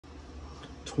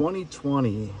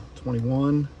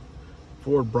2020-21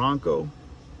 Ford Bronco.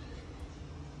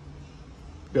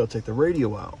 Be able to take the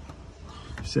radio out.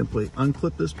 Simply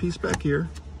unclip this piece back here,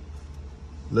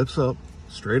 lifts up,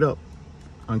 straight up,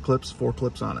 unclips, 4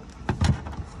 clips on it.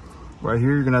 Right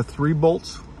here, you're gonna have 3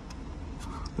 bolts.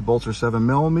 The bolts are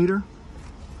 7mm.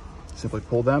 Simply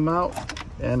pull them out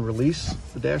and release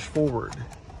the dash forward.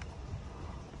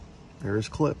 There's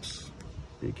clips.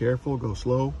 Be careful, go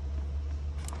slow.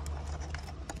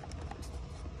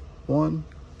 1,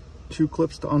 2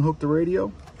 clips to unhook the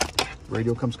radio.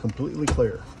 Radio comes completely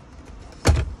clear.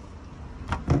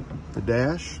 The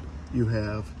dash, you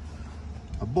have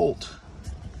a bolt,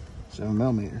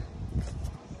 7mm,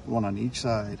 one on each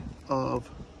side of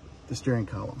the steering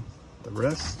column. The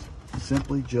rest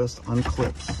simply just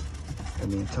unclips,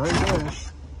 and the entire dash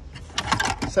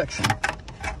section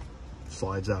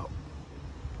slides out.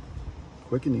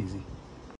 Quick and easy.